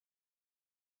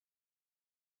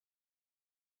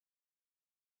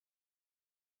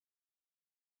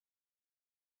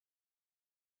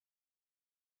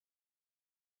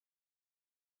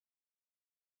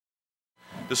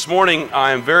This morning,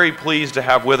 I am very pleased to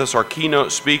have with us our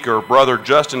keynote speaker, Brother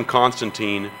Justin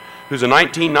Constantine, who's a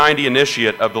 1990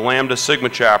 initiate of the Lambda Sigma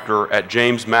chapter at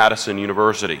James Madison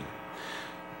University.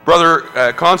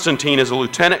 Brother Constantine is a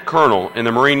lieutenant colonel in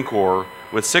the Marine Corps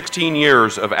with 16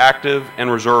 years of active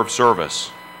and reserve service.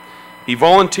 He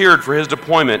volunteered for his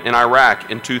deployment in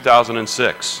Iraq in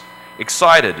 2006,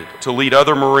 excited to lead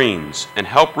other Marines and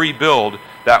help rebuild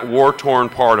that war-torn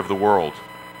part of the world.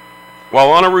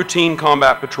 While on a routine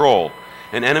combat patrol,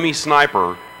 an enemy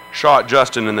sniper shot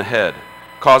Justin in the head,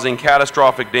 causing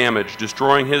catastrophic damage,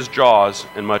 destroying his jaws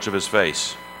and much of his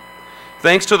face.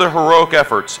 Thanks to the heroic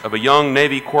efforts of a young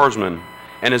Navy corpsman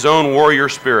and his own warrior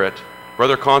spirit,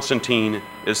 Brother Constantine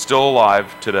is still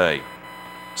alive today.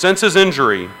 Since his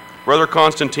injury, Brother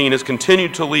Constantine has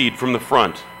continued to lead from the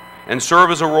front and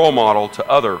serve as a role model to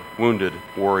other wounded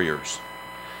warriors.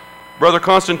 Brother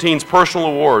Constantine's personal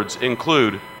awards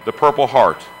include the Purple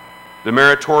Heart, the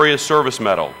Meritorious Service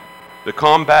Medal, the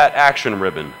Combat Action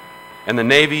Ribbon, and the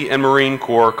Navy and Marine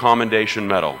Corps Commendation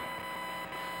Medal.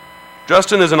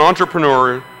 Justin is an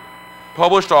entrepreneur,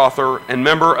 published author, and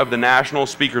member of the National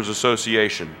Speakers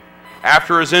Association.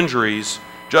 After his injuries,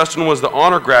 Justin was the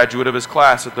honor graduate of his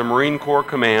class at the Marine Corps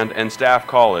Command and Staff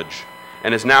College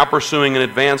and is now pursuing an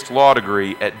advanced law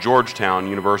degree at Georgetown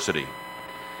University.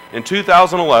 In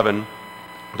 2011,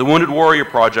 the Wounded Warrior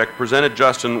Project presented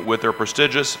Justin with their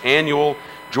prestigious annual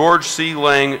George C.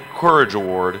 Lang Courage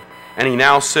Award, and he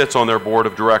now sits on their board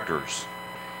of directors.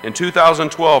 In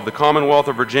 2012, the Commonwealth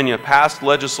of Virginia passed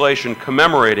legislation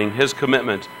commemorating his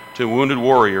commitment to wounded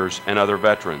warriors and other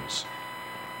veterans.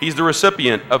 He's the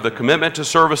recipient of the Commitment to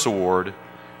Service Award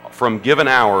from Given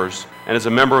Hours and is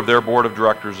a member of their board of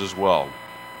directors as well.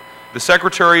 The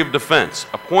Secretary of Defense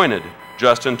appointed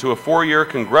Justin to a 4-year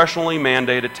congressionally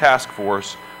mandated task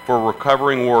force for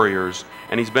recovering warriors,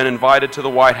 and he's been invited to the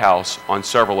White House on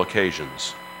several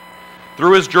occasions.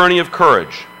 Through his journey of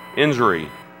courage, injury,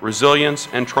 resilience,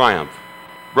 and triumph,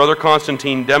 Brother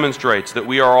Constantine demonstrates that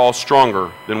we are all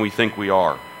stronger than we think we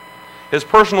are. His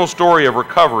personal story of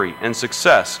recovery and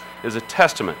success is a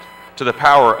testament to the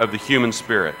power of the human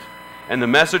spirit, and the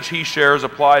message he shares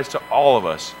applies to all of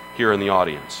us here in the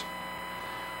audience.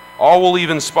 All will leave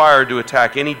inspired to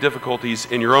attack any difficulties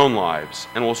in your own lives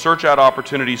and will search out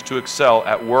opportunities to excel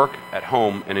at work, at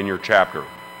home, and in your chapter.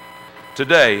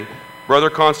 Today,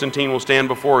 Brother Constantine will stand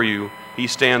before you. He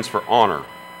stands for honor,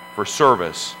 for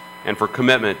service, and for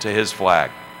commitment to his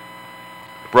flag.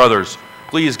 Brothers,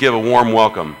 please give a warm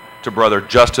welcome to Brother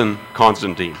Justin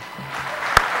Constantine.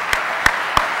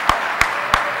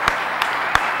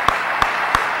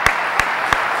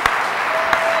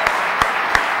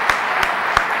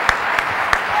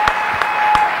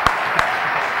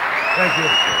 Thank you.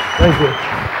 Thank you.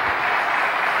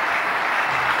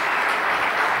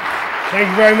 Thank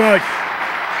you very much.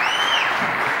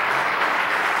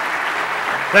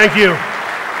 Thank you.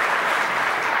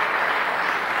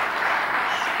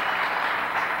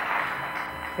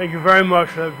 Thank you very much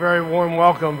for that very warm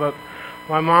welcome, but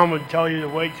my mom would tell you to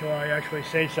wait till I actually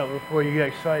say something before you get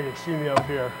excited and see me up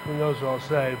here. Who knows what I'll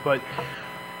say. But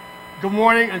good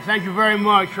morning, and thank you very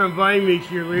much for inviting me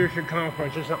to your leadership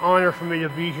conference. It's an honor for me to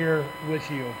be here with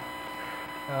you.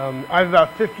 I have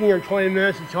about 15 or 20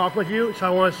 minutes to talk with you, so I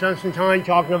want to spend some time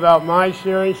talking about my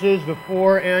experiences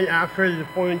before and after the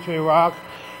deployment to Iraq,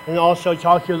 and also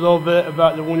talk to you a little bit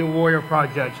about the Wounded Warrior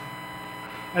Project.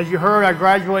 As you heard, I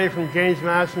graduated from James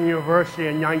Madison University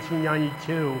in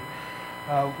 1992.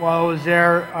 While I was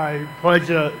there, I pledged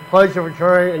a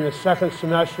fraternity in the second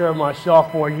semester of my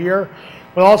sophomore year.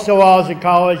 But also while I was in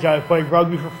college, I played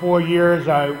rugby for 4 years,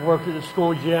 I worked at the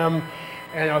school gym,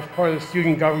 and I was part of the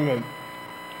student government.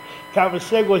 Kappa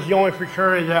Sig was the only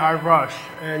fraternity that I rushed,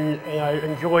 and I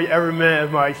enjoyed every minute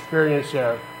of my experience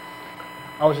there.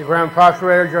 I was a Grand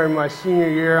Procurator during my senior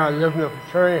year. I lived in a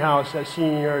fraternity house that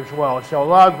senior year as well. So a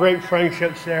lot of great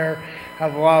friendships there,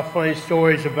 have a lot of funny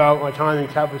stories about my time in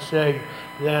Kappa Sig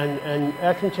then, and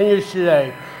that continues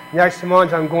today. Next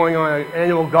month, I'm going on an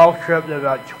annual golf trip that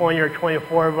about 20 or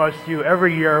 24 of us do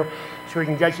every year, so we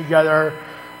can get together,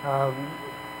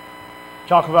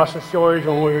 talk about some stories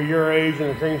when we were your age and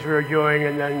the things we were doing,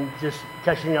 and then just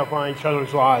catching up on each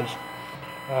other's lives.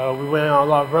 We went on a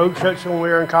lot of road trips when we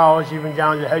were in college, even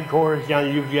down to headquarters, down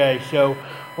to UVA, so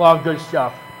a lot of good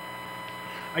stuff.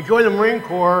 I joined the Marine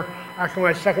Corps after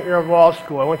my second year of law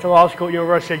school. I went to law school at the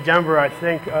University of Denver. I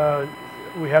think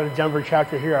we have the Denver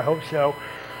chapter here, I hope so.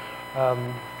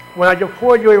 When I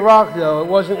deployed to Iraq, though, it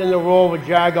wasn't in the role of a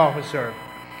JAG officer.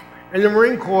 In the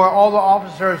Marine Corps, all the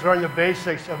officers learn the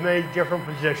basics of many different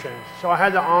positions. So I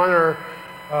had the honor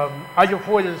I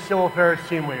deployed as a civil affairs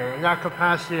team leader. In that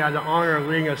capacity, I had the honor of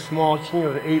leading a small team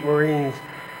of 8 Marines.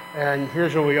 And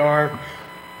here's where we are.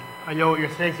 I know what you're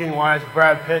thinking. Why is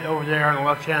Brad Pitt over there on the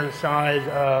left-hand side,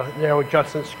 there with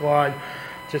Justin's squad,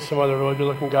 just some other really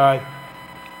good-looking guy.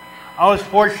 I was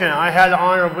fortunate. I had the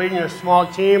honor of leading a small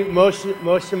team. Most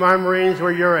of my Marines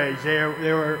were your age. We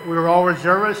were all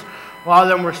reservists. A lot of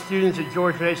them were students at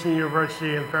George Mason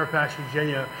University in Fairfax,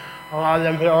 Virginia. A lot of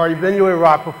them had already been to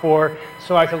Iraq before,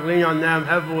 so I could lean on them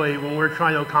heavily when we were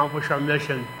trying to accomplish our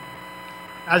mission.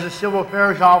 As a civil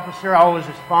affairs officer, I was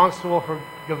responsible for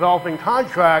developing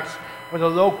contracts with the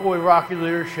local Iraqi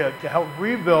leadership to help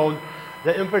rebuild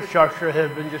the infrastructure that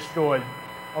had been destroyed.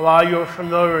 A lot of you are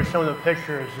familiar with some of the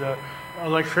pictures. The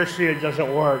electricity that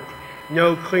doesn't work,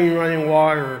 no clean running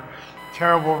water,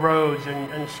 terrible roads,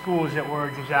 and schools that were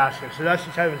a disaster. So that's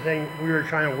the type of thing we were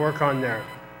trying to work on there.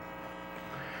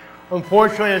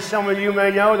 Unfortunately, as some of you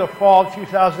may know, the fall of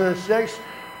 2006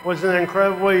 was an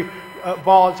incredibly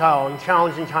volatile and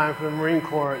challenging time for the Marine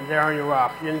Corps there in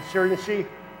Iraq. The insurgency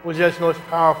was at its most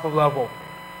powerful level.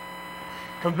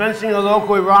 Convincing the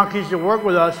local Iraqis to work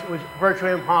with us was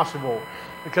virtually impossible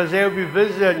because they would be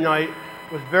visited at night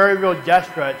with very real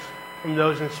death threats from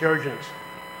those insurgents.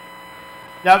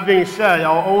 That being said,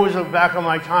 I'll always look back on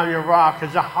my time in Iraq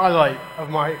as a highlight of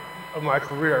my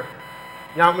career.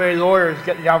 Not many lawyers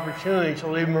get the opportunity to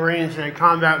lead Marines in a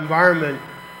combat environment.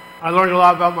 I learned a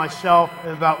lot about myself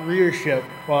and about leadership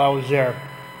while I was there.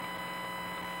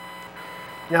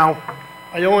 Now,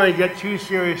 I don't want to get too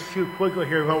serious too quickly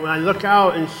here, but when I look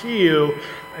out and see you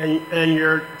and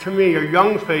to me, your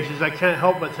young faces, I can't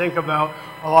help but think about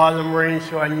a lot of the Marines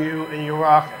who I knew in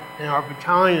Iraq in our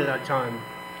battalion at that time.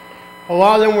 A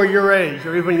lot of them were your age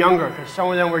or even younger, because some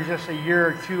of them were just a year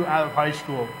or two out of high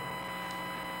school.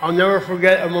 I'll never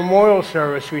forget a memorial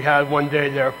service we had one day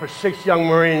there for 6 young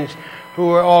Marines who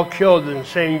were all killed in the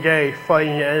same day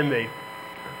fighting the enemy.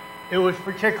 It was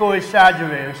particularly sad to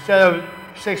me. Instead of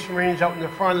 6 Marines up in the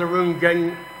front of the room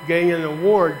getting an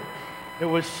award, it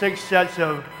was 6 sets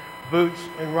of boots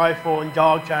and rifle and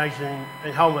dog tags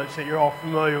and helmets that you're all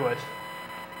familiar with.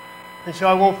 And so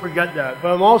I won't forget that.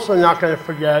 But I'm also not going to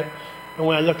forget, and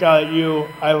when I look out at you,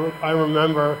 I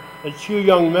remember the 2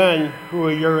 young men who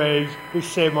were your age who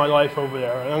saved my life over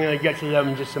there. And I'm going to get to them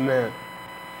in just a minute.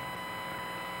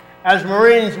 As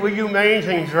Marines, we do many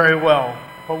things very well.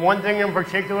 But one thing in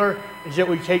particular is that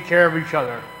we take care of each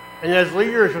other. And as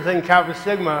leaders within Kappa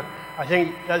Sigma, I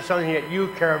think that's something that you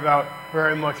care about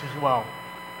very much as well.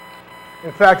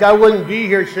 In fact, I wouldn't be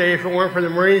here today if it weren't for the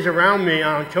Marines around me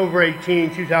on October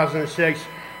 18, 2006,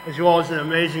 as well as an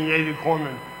amazing Navy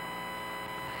corpsman.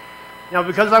 Now,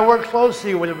 because I worked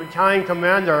closely with a battalion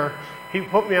commander, he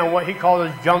put me on what he called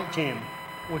his jump team,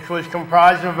 which was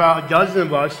comprised of about a dozen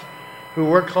of us who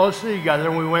worked closely together,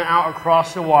 and we went out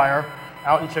across the wire,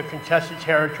 out into contested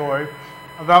territory,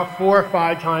 about 4 or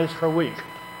 5 times per week.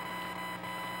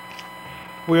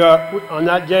 On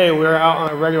that day, we were out on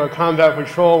a regular combat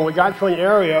patrol, and we got to an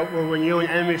area where we knew an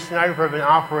enemy sniper had been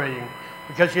operating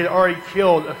because he had already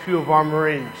killed a few of our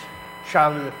Marines,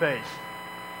 shot him in the face.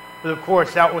 But of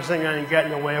course, that wasn't going to get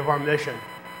in the way of our mission.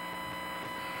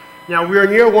 Now, we were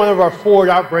near one of our forward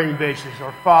operating bases,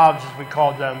 or FOBs as we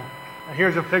called them. And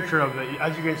here's a picture of it.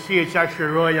 As you can see, it's actually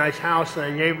a really nice house in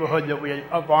a neighborhood that we had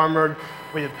up-armored.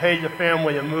 We had paid the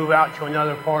family to move out to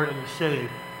another part of the city.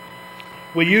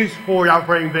 We use forward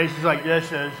operating bases like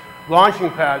this as launching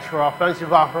pads for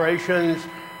offensive operations,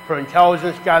 for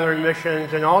intelligence gathering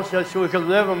missions, and also so we could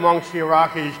live amongst the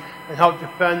Iraqis and help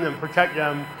defend and protect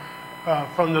them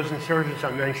from those insurgents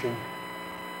I mentioned.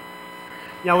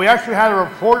 Now, we actually had a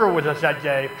reporter with us that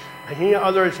day, and he and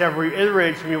others have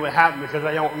reiterated to me what happened because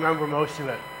I don't remember most of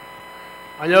it.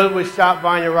 I know that we stopped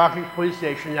by an Iraqi police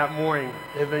station that morning.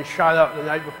 They had been shot up the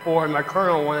night before, and my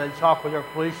colonel wanted to talk with their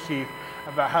police chief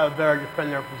about how to better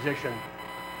defend their position.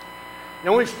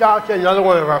 Then we stopped at another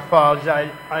one of our FOBs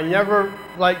that I never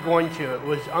liked going to. It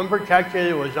was unprotected.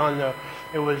 It was on an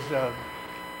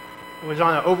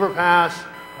overpass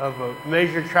of a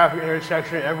major traffic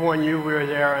intersection. Everyone knew we were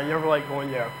there. I never liked going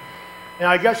there. And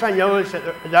I guess I noticed that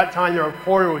at that time the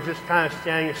reporter was just kind of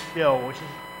standing still, which is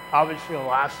obviously the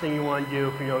last thing you want to do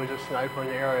if you know there's a sniper in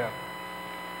the area.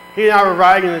 He and I were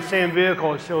riding in the same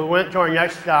vehicle, so we went to our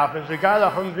next stop. As the guy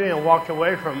that Humvee and walked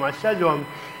away from him, I said to him,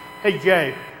 "Hey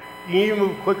Jay, you need to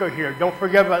move quicker here. Don't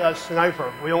forget about that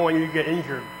sniper. We don't want you to get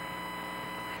injured."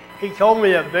 He told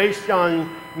me that based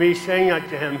on me saying that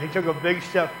to him, he took a big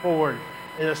step forward.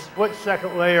 And a split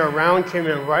second later, a round came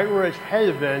in right where his head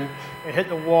had been and hit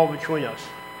the wall between us.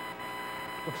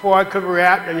 Before I could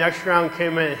react, the next round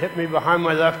came in and hit me behind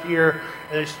my left ear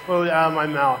and exploded out of my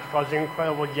mouth, causing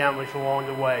incredible damage along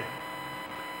the way.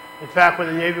 In fact, when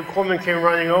the Navy corpsman came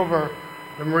running over,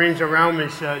 the Marines around me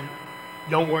said,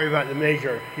 "Don't worry about the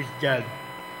major, he's dead."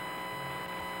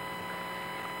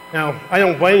 Now, I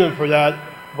don't blame them for that.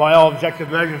 By all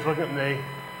objective measures, look at me,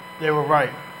 they were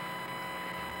right.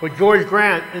 But George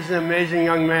Grant is an amazing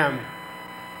young man,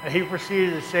 and he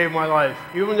proceeded to save my life.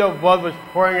 Even though blood was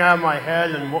pouring out of my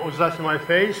head and what was left in my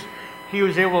face, he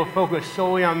was able to focus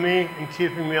solely on me and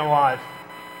keeping me alive.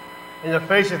 In the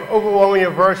face of overwhelming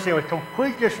adversity and with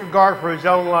complete disregard for his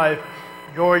own life,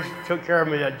 George took care of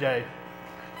me that day.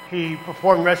 He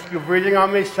performed rescue breathing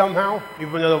on me somehow,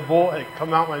 even though the bullet had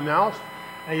come out my mouth.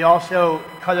 And he also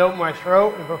cut open my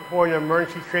throat and performed an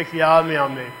emergency tracheotomy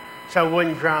on me, so I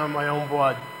wouldn't drown in my own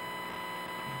blood.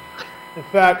 In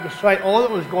fact, despite all that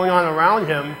was going on around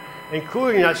him,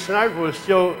 including that sniper was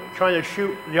still trying to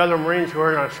shoot the other Marines who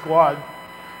were in our squad.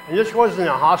 And this wasn't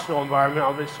a hostile environment,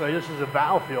 obviously. This was a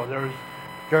battlefield. There was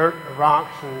dirt,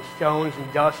 rocks, and stones,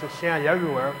 and dust, and sand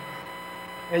everywhere.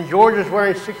 And George was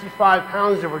wearing 65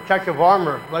 pounds of protective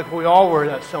armor, like we all were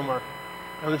that summer.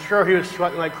 And I'm sure he was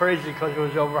sweating like crazy because it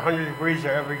was over 100 degrees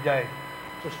there every day.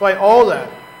 Despite all that,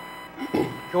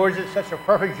 George did such a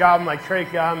perfect job of my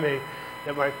tracheotomy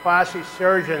that my plastic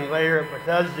surgeon later at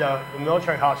Bethesda, the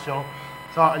military hospital,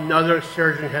 thought another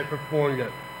surgeon had performed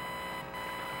it.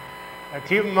 Now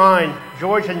keep in mind,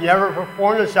 George had never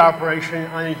performed this operation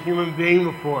on a human being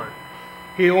before.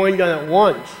 He had only done it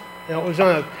once, and it was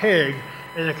on a pig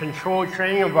in a controlled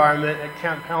training environment at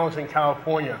Camp Pendleton,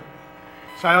 California.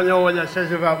 So I don't know what that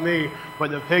says about me,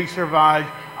 but the pig survived,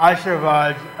 I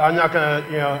survived. I'm not going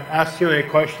to ask too many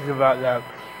questions about that.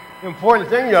 The important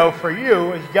thing, though, for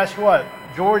you is, guess what?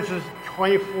 George was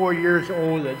 24 years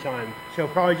old at the time, so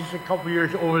probably just a couple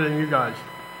years older than you guys.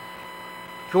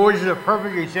 George is a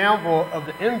perfect example of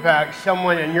the impact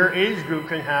someone in your age group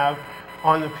can have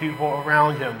on the people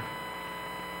around him.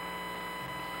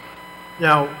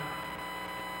 Now,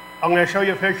 I'm going to show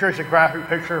you a picture. It's a graphic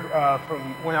picture from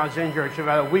when I was injured. It's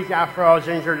about a week after I was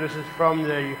injured. This is from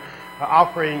the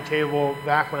operating table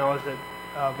back when I was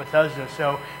at Bethesda.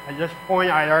 So at this point,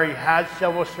 I had already had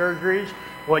several surgeries.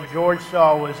 What George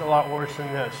saw was a lot worse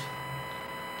than this.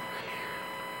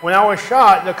 When I was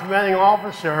shot, the commanding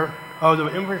officer of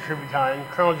the infantry battalion,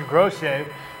 Colonel DeGrosse,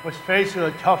 was faced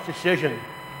with a tough decision.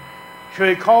 Should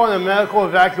he call in a medical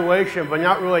evacuation, but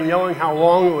not really knowing how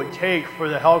long it would take for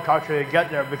the helicopter to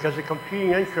get there because of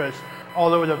competing interests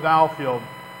all over the battlefield?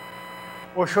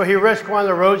 Or should he risk one of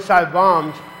the roadside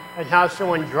bombs and have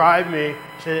someone drive me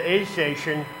to the aid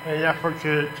station in an effort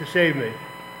to save me?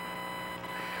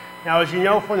 Now, as you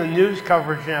know from the news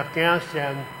coverage in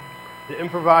Afghanistan, the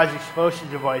improvised explosive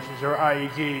devices, or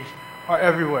IEDs, are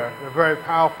everywhere. They're very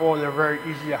powerful and they're very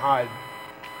easy to hide.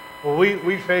 Well,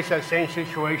 we face that same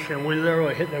situation. We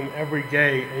literally hit them every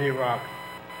day in Iraq.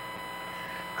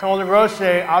 Colonel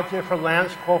DeGrosse opted for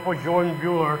Lance Corporal Jordan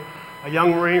Bueller, a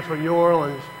young Marine from New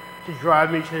Orleans, to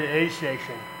drive me to the aid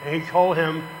station. And he told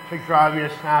him to drive me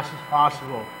as fast as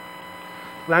possible.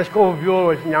 Lance Corporal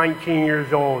Bueller was 19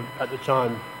 years old at the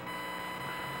time.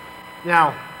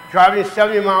 Now, driving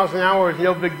 70 miles an hour is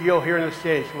no big deal here in the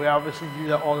States. We obviously do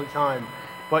that all the time.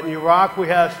 But in Iraq, we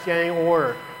have a standing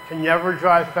order to never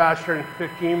drive faster than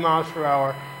 15 miles per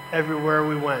hour everywhere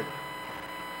we went.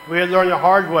 We had learned the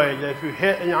hard way that if you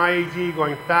hit an IED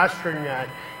going faster than that,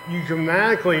 you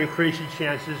dramatically increase the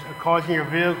chances of causing your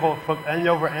vehicle to flip end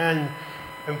over end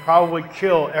and probably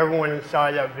kill everyone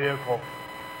inside that vehicle.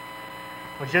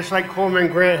 But just like Corpsman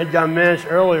Grant had done minutes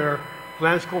earlier,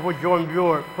 Lance Corporal Jordan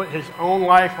Bueller put his own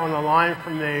life on the line for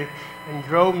me and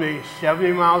drove me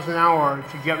 70 miles an hour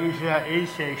to get me to that aid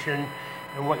station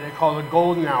in what they call the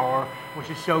golden hour, which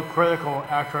is so critical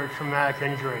after a traumatic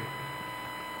injury.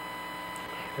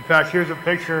 In fact, here's a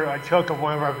picture I took of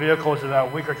one of our vehicles about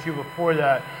a week or two before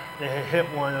that had hit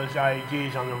one of those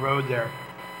IEDs on the road there.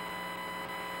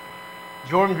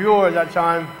 Jordan Bueller at that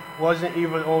time wasn't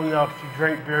even old enough to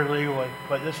drink beer legally,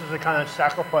 but this is the kind of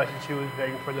sacrifices he was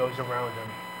making for those around him.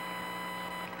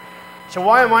 So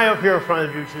why am I up here in front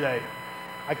of you today?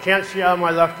 I can't see out of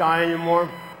my left eye anymore.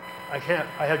 I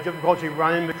have difficulty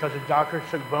running because the doctor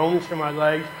took bones from my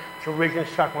legs to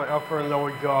reconstruct my upper and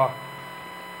lower jaw.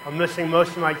 I'm missing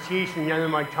most of my teeth and the end of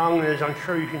my tongue, and as I'm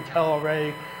sure you can tell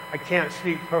already, I can't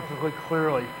speak perfectly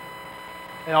clearly.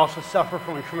 I also suffer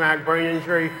from a traumatic brain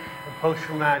injury and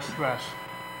post-traumatic stress.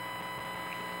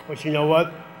 But you know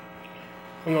what?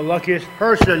 I'm the luckiest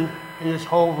person in this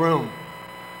whole room.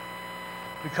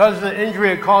 Because of the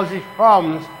injury that caused these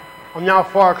problems, I'm now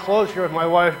far closer with my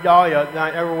wife Dahlia than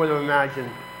I ever would have imagined.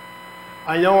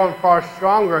 I know I'm far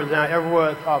stronger than I ever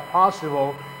would have thought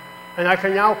possible, and I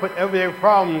can now put everyday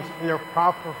problems in their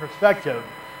proper perspective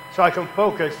so I can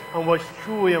focus on what's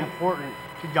truly important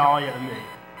to Dahlia and me.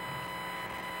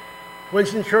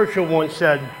 Winston Churchill once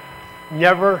said,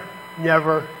 never,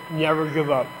 never, never give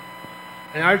up.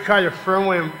 And I try to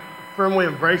firmly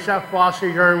embrace that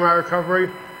philosophy during my recovery,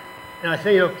 and I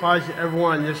think it applies to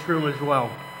everyone in this room as well.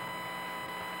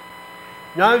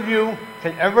 None of you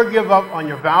can ever give up on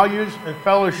your values and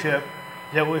fellowship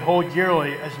that we hold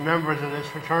dearly as members of this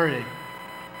fraternity.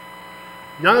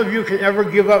 None of you can ever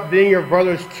give up being your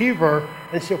brother's keeper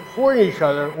and supporting each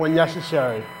other when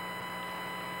necessary.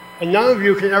 And none of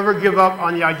you can ever give up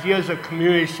on the ideas of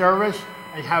community service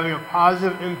and having a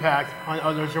positive impact on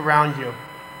others around you.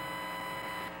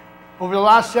 Over the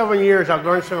last 7 years, I've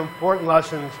learned some important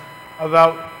lessons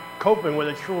about coping with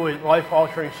a truly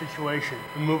life-altering situation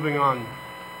and moving on.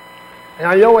 And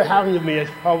I know what happened to me is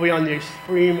probably on the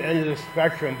extreme end of the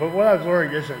spectrum, but what I've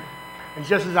learned isn't. And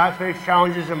just as I face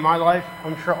challenges in my life,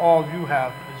 I'm sure all of you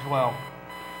have as well.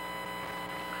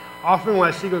 Often when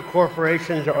I speak with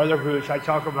corporations or other groups, I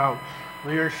talk about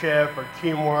leadership or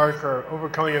teamwork or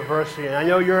overcoming adversity. And I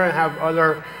know you're going to have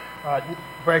other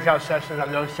breakout sessions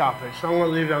on those topics, so I'm going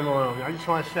to leave them alone. I just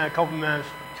want to spend a couple minutes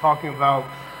talking about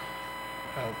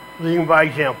leading by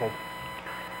example.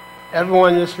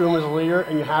 Everyone in this room is a leader,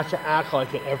 and you have to act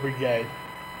like it every day.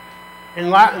 In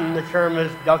Latin, the term is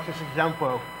ductus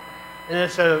exemplo, and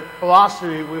it's a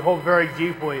philosophy we hold very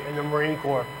deeply in the Marine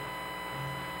Corps.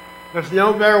 There's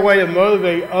no better way to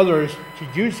motivate others to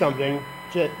do something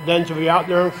than to be out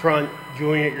there in front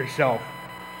doing it yourself.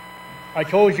 I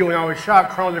told you when I was shot,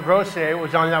 Colonel DeGrosse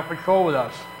was on that patrol with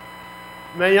us.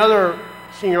 Many other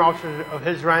senior officers of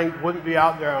his rank wouldn't be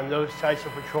out there on those types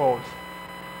of patrols.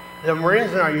 The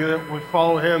Marines in our unit would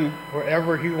follow him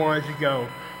wherever he wanted to go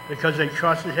because they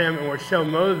trusted him and were so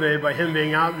motivated by him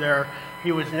being out there.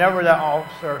 He was never that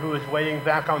officer who was waiting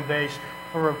back on base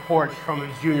for reports from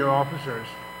his junior officers.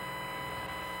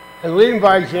 And leading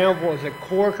by example is a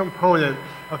core component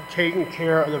of taking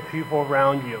care of the people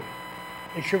around you.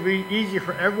 It should be easy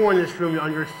for everyone in this room to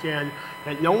understand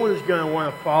that no one is going to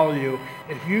want to follow you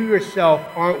if you yourself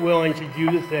aren't willing to do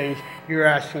the things you're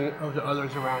asking of the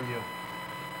others around you.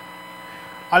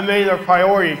 I made it a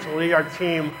priority to lead our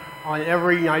team on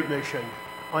every night mission,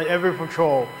 on every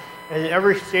patrol, and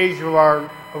every stage of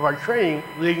our training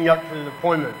leading up to the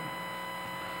deployment.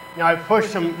 Now, I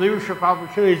pushed some leadership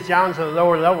opportunities down to the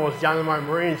lower levels, down to my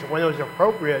Marines when it was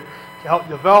appropriate to help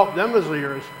develop them as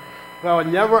leaders, but I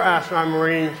would never ask my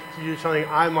Marines to do something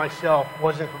I myself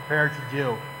wasn't prepared to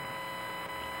do.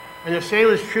 And the same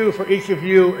is true for each of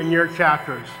you in your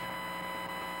chapters.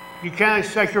 You can't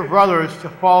expect your brothers to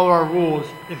follow our rules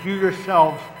if you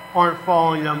yourselves aren't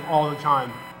following them all the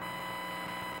time.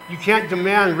 You can't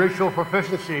demand ritual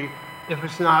proficiency if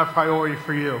it's not a priority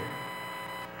for you.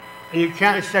 And you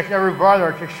can't expect every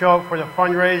brother to show up for the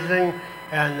fundraising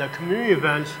and the community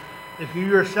events if you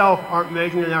yourself aren't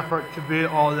making an effort to be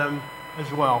at all of them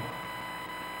as well.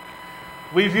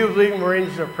 We view leading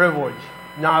Marines as a privilege,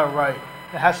 not a right.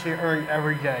 It has to be earned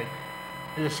every day.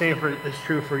 And the same is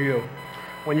true for you.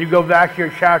 When you go back to your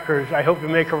chapters, I hope you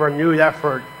make a renewed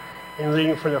effort in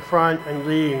leading from the front and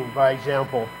leading by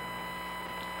example.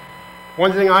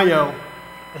 One thing I know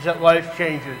is that life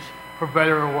changes, for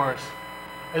better or worse.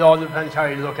 It all depends how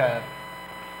you look at it.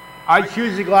 I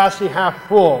choose the glass to be half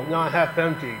full, not half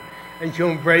empty, and to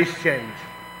embrace change.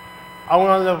 I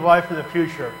want to live life in the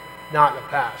future, not in the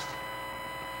past.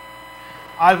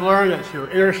 I've learned that through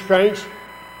inner strength,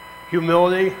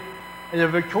 humility, and a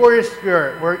victorious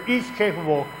spirit, we're each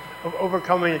capable of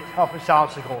overcoming the toughest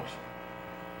obstacles.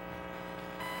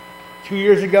 2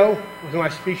 years ago, with my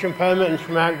speech impediment and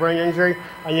traumatic brain injury,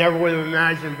 I never would have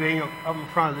imagined being up in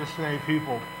front of this many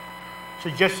people. So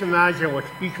just imagine what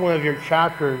each one of your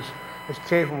chapters is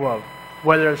capable of,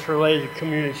 whether it's related to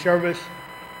community service,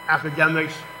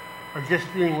 academics, or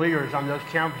just being leaders on those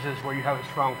campuses where you have a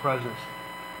strong presence.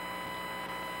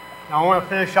 Now I want to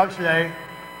finish up today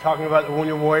talking about the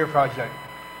Wounded Warrior Project.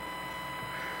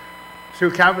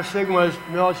 Through Kappa Sigma's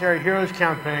Military Heroes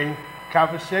Campaign,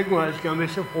 Kappa Sigma is going to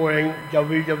be supporting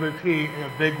WWP in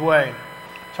a big way.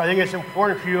 So I think it's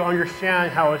important for you to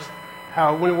understand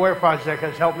how Wounded Warrior Project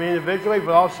has helped me individually,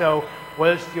 but also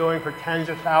what it's doing for tens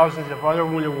of thousands of other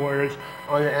Wounded Warriors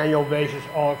on an annual basis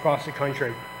all across the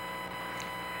country.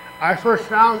 I first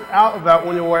found out about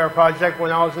Wounded Warrior Project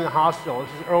when I was in the hospital.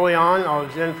 This is early on. I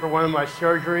was in for one of my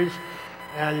surgeries,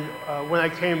 and when I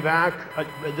came back,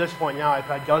 at this point now, I've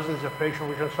had dozens of facial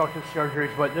reconstructive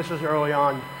surgeries, but this was early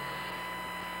on.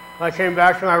 When I came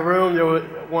back to my room, there was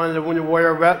one of the Wounded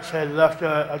Warrior reps had left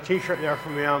a t-shirt there for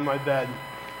me on my bed.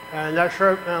 And that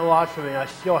shirt meant a lot to me. I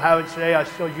still have it today. I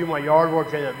still do my yard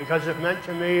work in it because it meant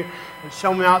to me that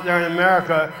someone out there in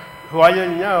America who I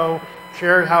didn't know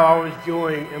cared how I was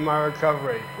doing in my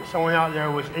recovery. Someone out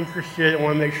there was interested and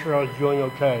wanted to make sure I was doing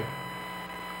okay.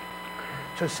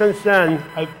 So since then,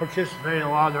 I've participated in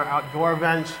a lot of their outdoor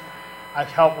events. I've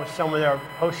helped with some of their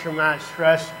post-traumatic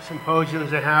stress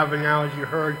symposiums they have, and now, as you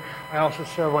heard, I also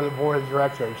serve on the board of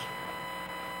directors.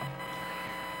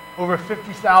 Over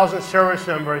 50,000 service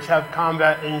members have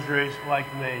combat injuries like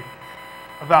me.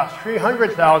 About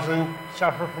 300,000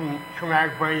 suffer from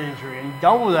traumatic brain injury, and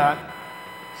double that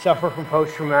suffer from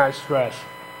post-traumatic stress.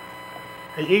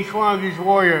 And each one of these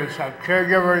warriors have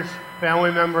caregivers,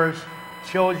 family members,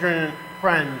 children, and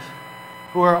friends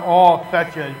who are all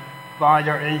affected by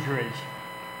their injuries.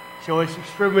 So it's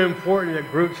extremely important that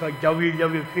groups like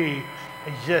WWP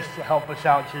exist to help us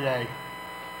out today.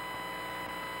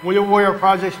 Wounded Warrior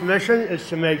Project's mission is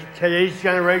to make today's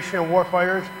generation of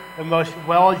warfighters the most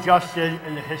well-adjusted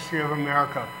in the history of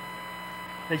America.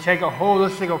 They take a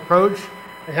holistic approach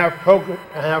and have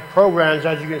programs,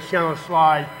 as you can see on the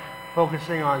slide,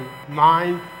 focusing on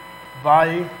mind,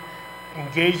 body,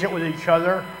 engagement with each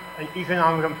other, and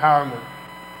economic empowerment.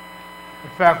 In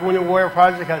fact, Wounded Warrior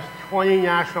Project has 20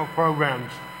 national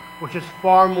programs, which is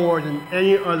far more than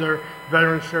any other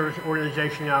veteran service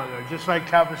organization out there. Just like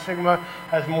Kappa Sigma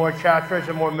has more chapters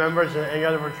and more members than any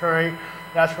other fraternity,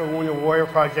 that's what Wounded Warrior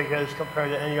Project is compared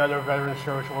to any other veteran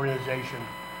service organization.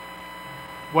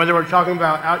 Whether we're talking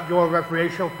about outdoor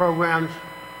recreational programs,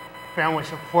 family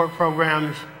support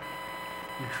programs,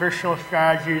 nutritional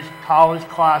strategies, college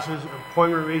classes,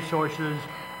 employment resources,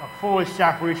 a fully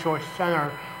staffed resource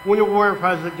center, Wounded Warrior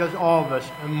Project does all of this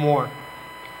and more.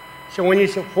 So when you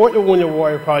support the Wounded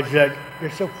Warrior Project, you're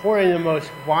supporting the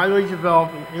most widely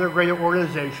developed and integrated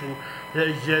organization that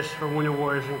exists for wounded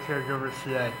warriors and caregivers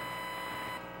today.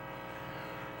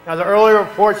 Now, the early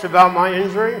reports about my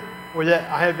injury were that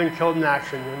I had been killed in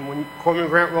action, and when Corporal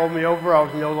Grant rolled me over, I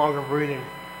was no longer breathing.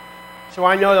 So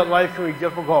I know that life can be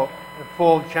difficult and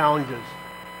full of challenges.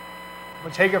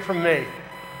 But take it from me,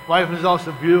 life is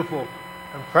also beautiful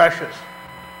and precious,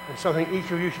 and something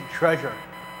each of you should treasure,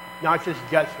 not just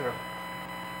get through.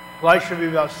 Life should be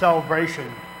about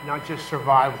celebration, not just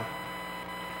survival.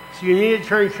 So you need to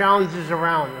turn challenges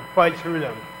around and fight through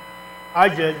them. I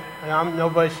did, and I'm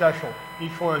nobody special.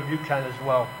 Each one of you can as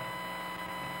well.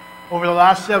 Over the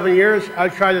last 7 years,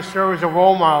 I've tried to serve as a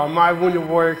role model in my Wounded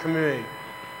Warrior community.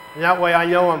 And that way I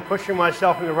know I'm pushing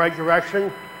myself in the right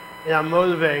direction and I'm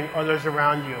motivating others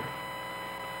around you.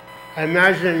 I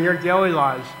imagine in your daily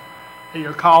lives, at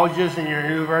your colleges and your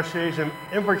universities, and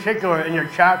in particular in your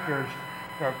chapters,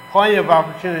 there are plenty of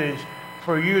opportunities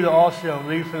for you to also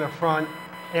lead from the front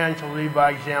and to lead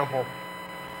by example.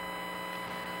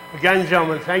 Again,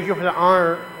 gentlemen, thank you for the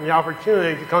honor and the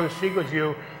opportunity to come speak with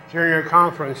you during your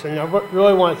conference. And I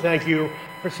really want to thank you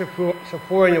for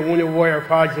supporting the Wounded Warrior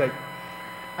Project.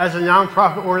 As a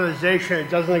nonprofit organization that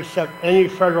doesn't accept any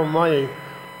federal money,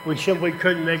 we simply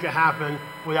couldn't make it happen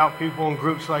without people and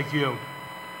groups like you.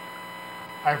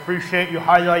 I appreciate you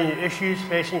highlighting the issues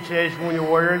facing today's Wounded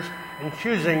Warriors and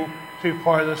choosing to be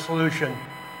part of the solution.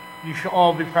 You should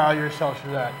all be proud of yourselves for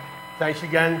that. Thanks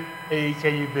again,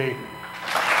 AEKUB.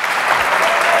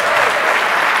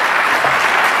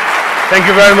 Thank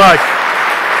you very much.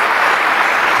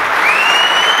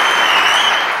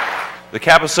 The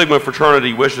Kappa Sigma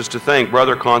Fraternity wishes to thank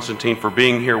Brother Constantine for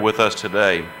being here with us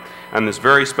today on this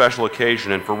very special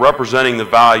occasion and for representing the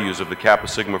values of the Kappa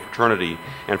Sigma Fraternity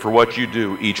and for what you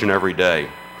do each and every day.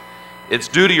 It's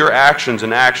due to your actions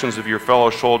and actions of your fellow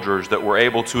soldiers that we're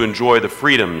able to enjoy the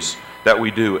freedoms that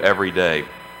we do every day.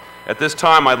 At this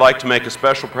time, I'd like to make a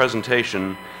special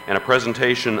presentation and a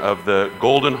presentation of the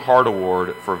Golden Heart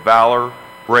Award for valor,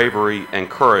 bravery, and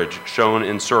courage shown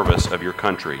in service of your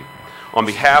country. On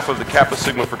behalf of the Kappa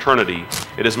Sigma Fraternity,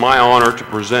 it is my honor to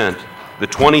present the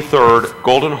 23rd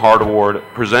Golden Heart Award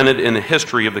presented in the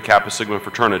history of the Kappa Sigma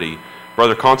Fraternity.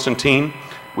 Brother Constantine,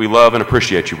 we love and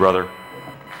appreciate you, brother.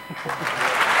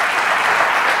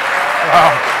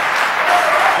 Wow.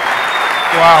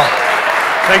 Wow.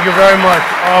 Thank you very much,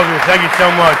 all of you. Thank you so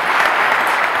much.